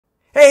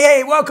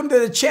Hey, welcome to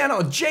the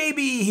channel.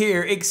 JB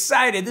here,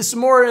 excited. This is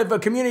more of a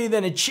community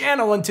than a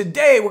channel, and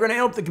today we're going to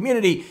help the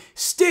community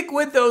stick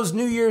with those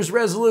New Year's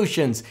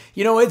resolutions.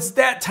 You know, it's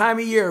that time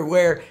of year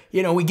where,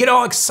 we get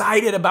all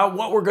excited about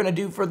what we're going to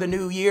do for the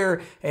new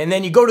year, and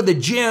then you go to the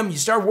gym, you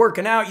start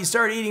working out, you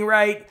start eating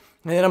right,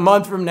 and then a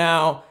month from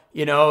now,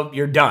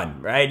 you're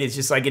done, right? It's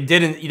just like you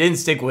didn't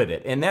stick with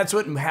it. And that's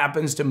what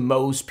happens to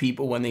most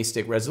people when they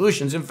stick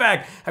resolutions. In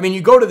fact,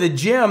 you go to the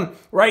gym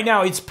right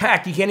now, it's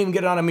packed. You can't even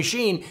get on a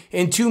machine.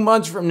 In 2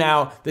 months from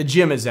now, the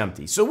gym is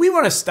empty. So we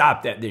want to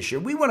stop that this year.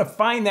 We want to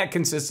find that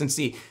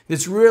consistency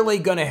that's really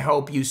going to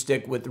help you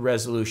stick with the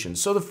resolutions.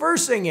 So the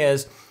first thing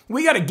is,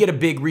 we got to get a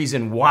big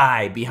reason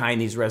why behind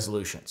these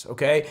resolutions,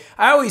 okay?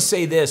 I always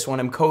say this when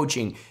I'm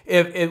coaching.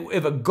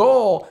 If a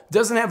goal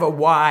doesn't have a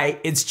why,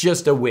 it's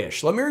just a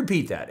wish. Let me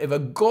repeat that. If a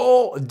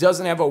goal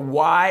doesn't have a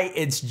why,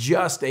 it's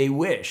just a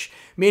wish,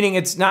 meaning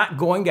it's not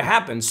going to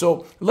happen.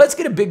 So let's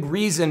get a big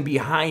reason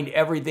behind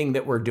everything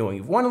that we're doing.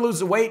 If you want to lose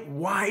the weight,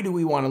 why do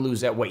we want to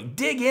lose that weight?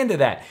 Dig into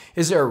that.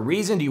 Is there a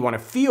reason? Do you want to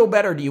feel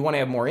better? Do you want to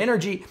have more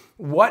energy?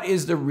 What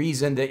is the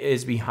reason that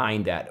is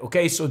behind that?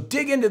 Okay, so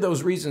dig into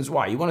those reasons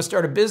why. You want to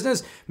start a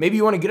business? Maybe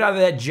you want to get out of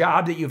that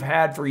job that you've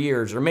had for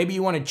years, or maybe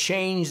you want to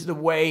change the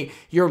way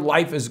your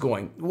life is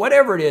going.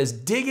 Whatever it is,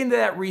 dig into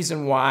that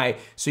reason why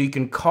so you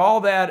can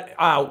call that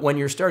out when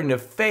you're starting to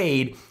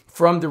fade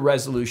from the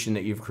resolution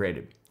that you've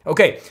created.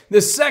 Okay,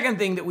 the second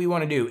thing that we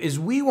want to do is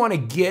we want to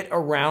get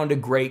around a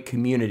great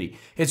community.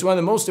 It's one of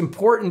the most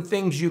important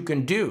things you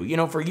can do.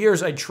 For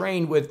years I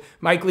trained with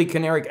Mike Lee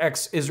Kanaric,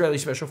 ex-Israeli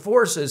Special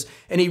Forces,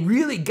 and he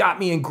really got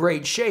me in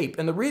great shape.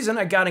 And the reason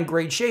I got in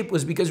great shape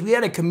was because we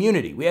had a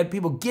community. We had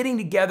people getting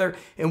together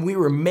and we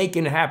were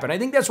making it happen. I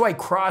think that's why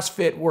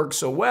CrossFit works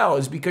so well,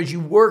 is because you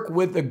work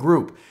with a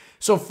group.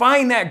 So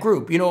find that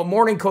group. At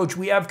Morning Coach,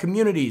 we have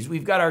communities.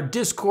 We've got our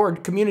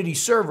Discord community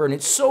server, and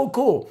it's so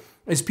cool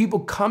as people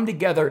come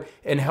together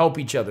and help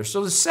each other.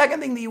 So the second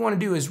thing that you want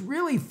to do is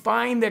really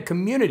find that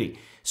community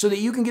so that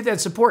you can get that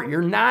support.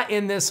 You're not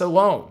in this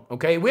alone,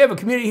 okay? We have a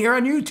community here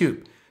on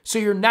YouTube, so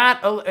you're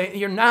not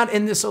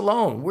in this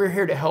alone. We're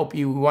here to help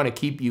you. We want to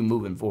keep you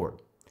moving forward.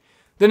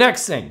 The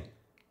next thing,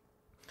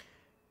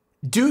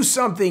 do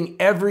something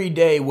every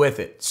day with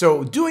it.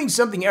 So doing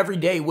something every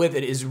day with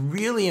it is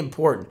really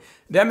important.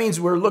 That means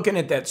we're looking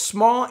at that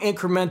small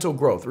incremental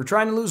growth. We're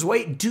trying to lose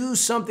weight, do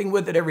something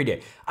with it every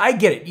day. I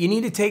get it. You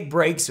need to take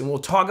breaks, and we'll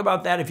talk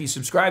about that if you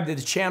subscribe to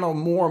the channel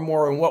more and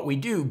more on what we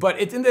do. But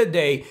at the end of the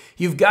day,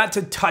 you've got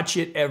to touch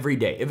it every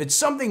day. If it's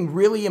something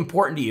really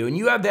important to you and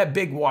you have that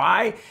big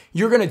why,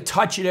 you're going to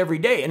touch it every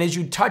day. And as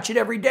you touch it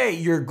every day,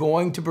 you're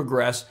going to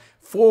progress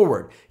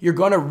forward. You're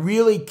going to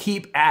really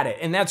keep at it.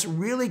 And that's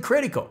really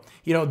critical.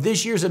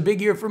 This year's a big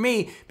year for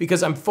me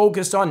because I'm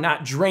focused on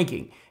not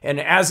drinking. And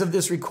as of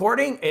this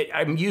recording,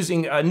 I'm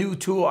using a new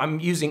tool. I'm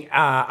using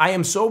I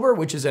Am Sober,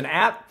 which is an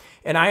app,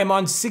 and I am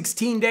on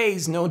 16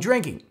 days no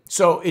drinking.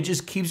 So it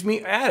just keeps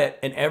me at it.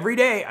 And every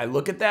day I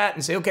look at that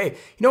and say, okay,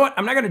 you know what?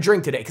 I'm not going to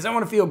drink today because I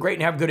want to feel great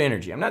and have good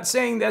energy. I'm not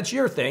saying that's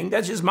your thing.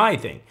 That's just my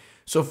thing.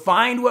 So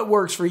find what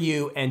works for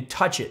you and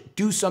touch it.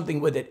 Do something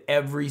with it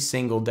every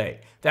single day.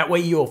 That way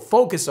you'll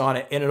focus on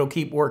it and it'll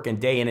keep working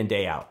day in and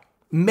day out.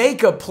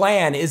 Make a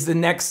plan is the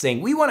next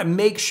thing. We want to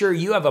make sure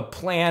you have a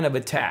plan of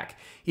attack.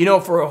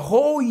 For a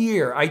whole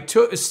year, I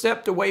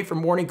stepped away from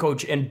Morning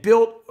Coach and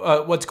built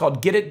what's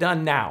called Get It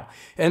Done Now.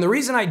 And the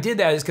reason I did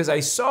that is because I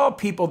saw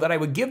people that I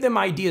would give them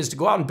ideas to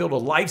go out and build a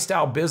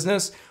lifestyle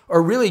business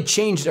or really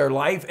change their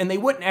life, and they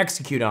wouldn't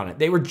execute on it.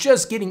 They were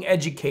just getting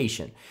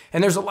education.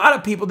 And there's a lot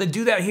of people that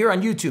do that here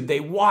on YouTube. They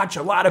watch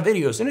a lot of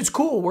videos, and it's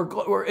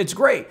cool. It's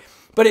great.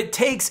 But it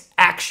takes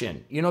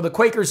action. The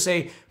Quakers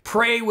say,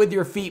 pray with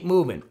your feet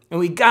moving. And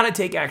we got to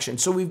take action.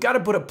 So we've got to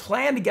put a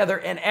plan together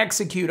and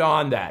execute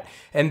on that.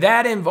 And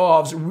that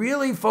involves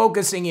really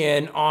focusing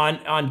in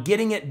on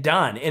getting it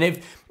done. And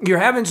if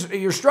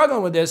you're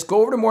struggling with this,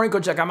 go over to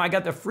morningcoach.com. I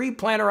got the free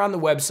planner on the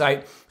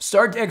website.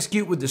 Start to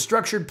execute with the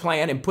structured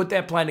plan and put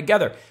that plan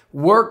together.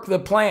 Work the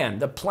plan.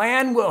 The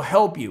plan will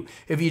help you.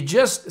 If you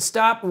just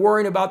stop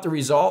worrying about the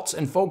results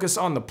and focus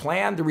on the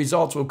plan, the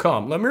results will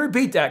come. Let me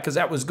repeat that because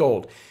that was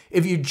gold.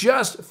 If you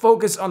just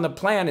focus on the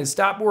plan and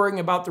stop worrying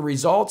about the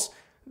results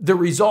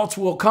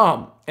will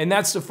come. And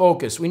that's the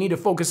focus. We need to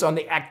focus on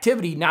the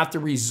activity, not the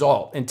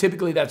result. And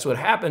typically that's what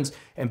happens,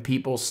 and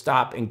people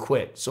stop and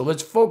quit. So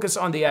let's focus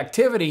on the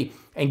activity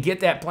and get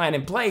that plan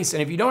in place.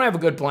 And if you don't have a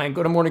good plan,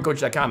 go to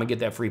morningcoach.com and get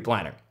that free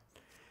planner.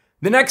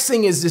 The next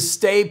thing is to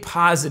stay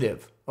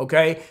positive,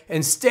 okay?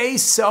 And stay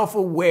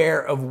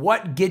self-aware of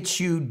what gets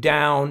you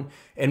down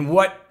and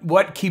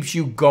what keeps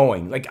you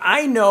going. Like,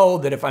 I know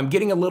that if I'm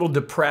getting a little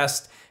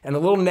depressed and a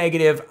little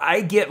negative,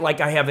 I get like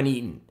I haven't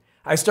eaten.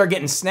 I start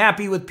getting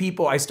snappy with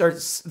people. I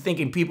start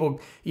thinking people,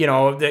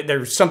 that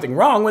there's something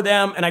wrong with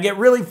them, and I get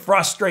really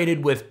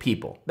frustrated with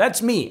people.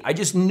 That's me. I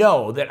just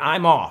know that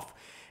I'm off.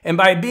 And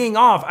by being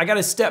off, I got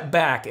to step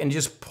back and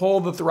just pull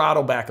the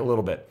throttle back a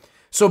little bit.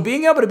 So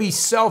being able to be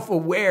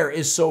self-aware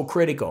is so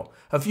critical.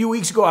 A few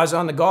weeks ago, I was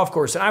on the golf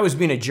course, and I was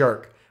being a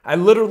jerk. I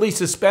literally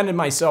suspended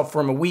myself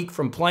from a week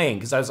from playing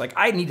because I was like,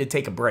 I need to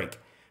take a break.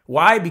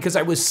 Why? Because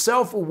I was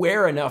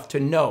self-aware enough to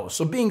know.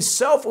 So being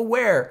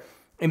self-aware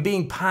and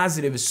being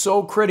positive is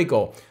so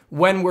critical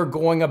when we're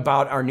going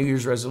about our New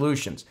Year's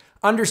resolutions.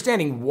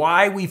 Understanding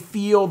why we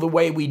feel the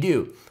way we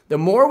do. The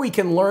more we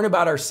can learn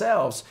about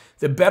ourselves,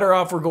 the better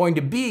off we're going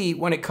to be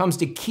when it comes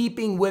to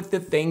keeping with the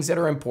things that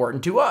are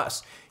important to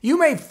us. You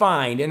may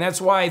find, and that's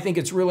why I think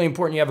it's really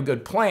important you have a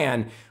good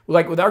plan,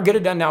 like with our Get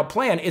It Done Now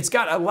plan, it's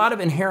got a lot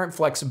of inherent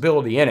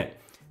flexibility in it.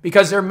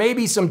 Because there may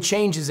be some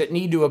changes that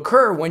need to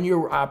occur when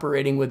you're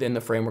operating within the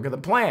framework of the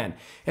plan.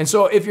 And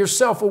so if you're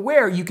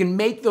self-aware, you can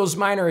make those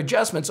minor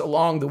adjustments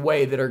along the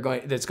way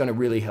that's going to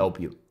really help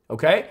you,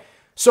 okay?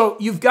 So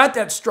you've got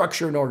that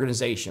structure and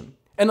organization.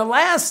 And the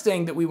last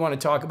thing that we want to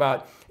talk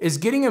about is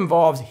getting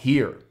involved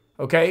here,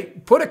 okay?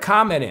 Put a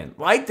comment in,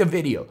 like the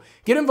video,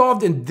 get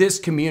involved in this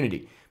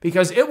community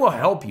because it will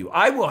help you.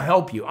 I will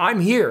help you. I'm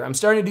here. I'm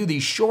starting to do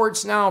these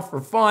shorts now for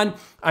fun.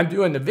 I'm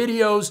doing the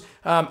videos.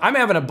 I'm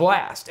having a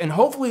blast. And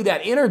hopefully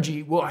that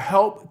energy will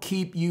help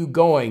keep you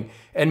going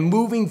and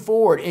moving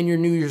forward in your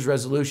New Year's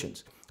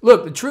resolutions.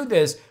 Look, the truth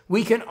is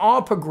we can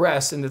all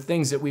progress in the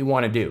things that we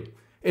want to do.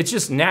 It's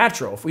just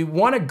natural. If we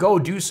want to go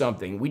do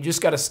something, we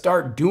just got to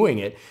start doing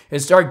it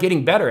and start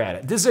getting better at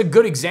it. This is a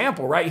good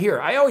example right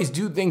here. I always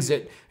do things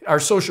that are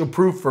social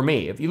proof for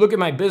me. If you look at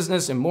my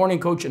business and morning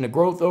coach and the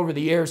growth over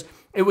the years,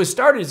 it was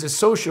started as a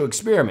social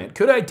experiment.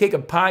 Could I take a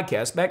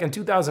podcast back in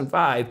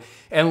 2005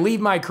 and leave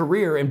my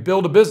career and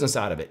build a business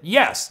out of it?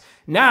 Yes.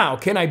 Now,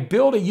 can I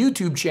build a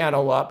YouTube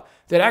channel up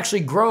that actually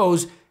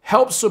grows,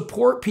 helps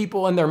support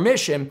people in their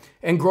mission,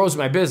 and grows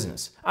my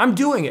business? I'm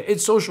doing it.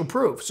 It's social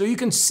proof. So you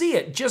can see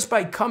it just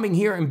by coming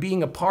here and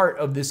being a part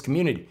of this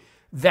community.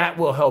 That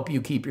will help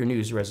you keep your New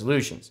Year's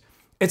resolutions.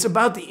 It's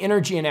about the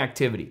energy and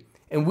activity,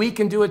 and we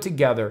can do it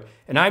together,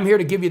 and I'm here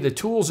to give you the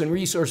tools and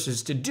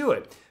resources to do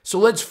it. So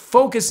let's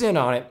focus in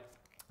on it,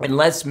 and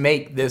let's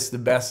make this the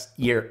best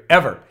year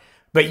ever.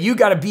 But you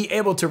got to be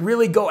able to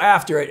really go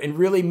after it and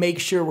really make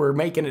sure we're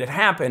making it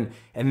happen,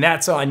 and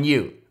that's on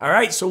you. All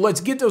right, so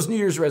let's get those New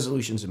Year's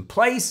resolutions in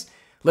place.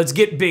 Let's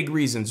get big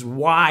reasons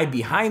why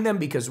behind them,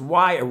 because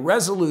why a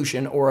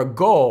resolution or a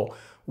goal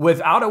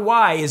without a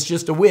why is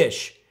just a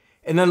wish.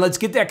 And then let's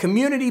get that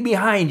community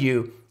behind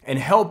you and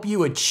help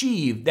you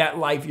achieve that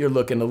life you're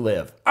looking to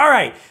live. All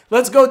right,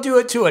 let's go do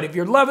it to it. If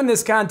you're loving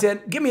this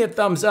content, give me a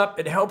thumbs up.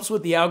 It helps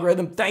with the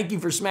algorithm. Thank you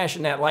for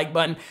smashing that like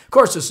button. Of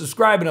course, the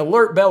subscribe and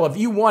alert bell if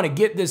you want to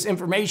get this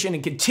information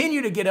and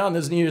continue to get on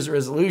those New Year's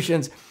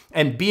resolutions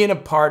and being a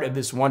part of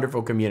this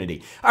wonderful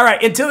community. All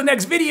right, until the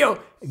next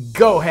video,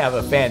 go have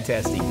a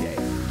fantastic day.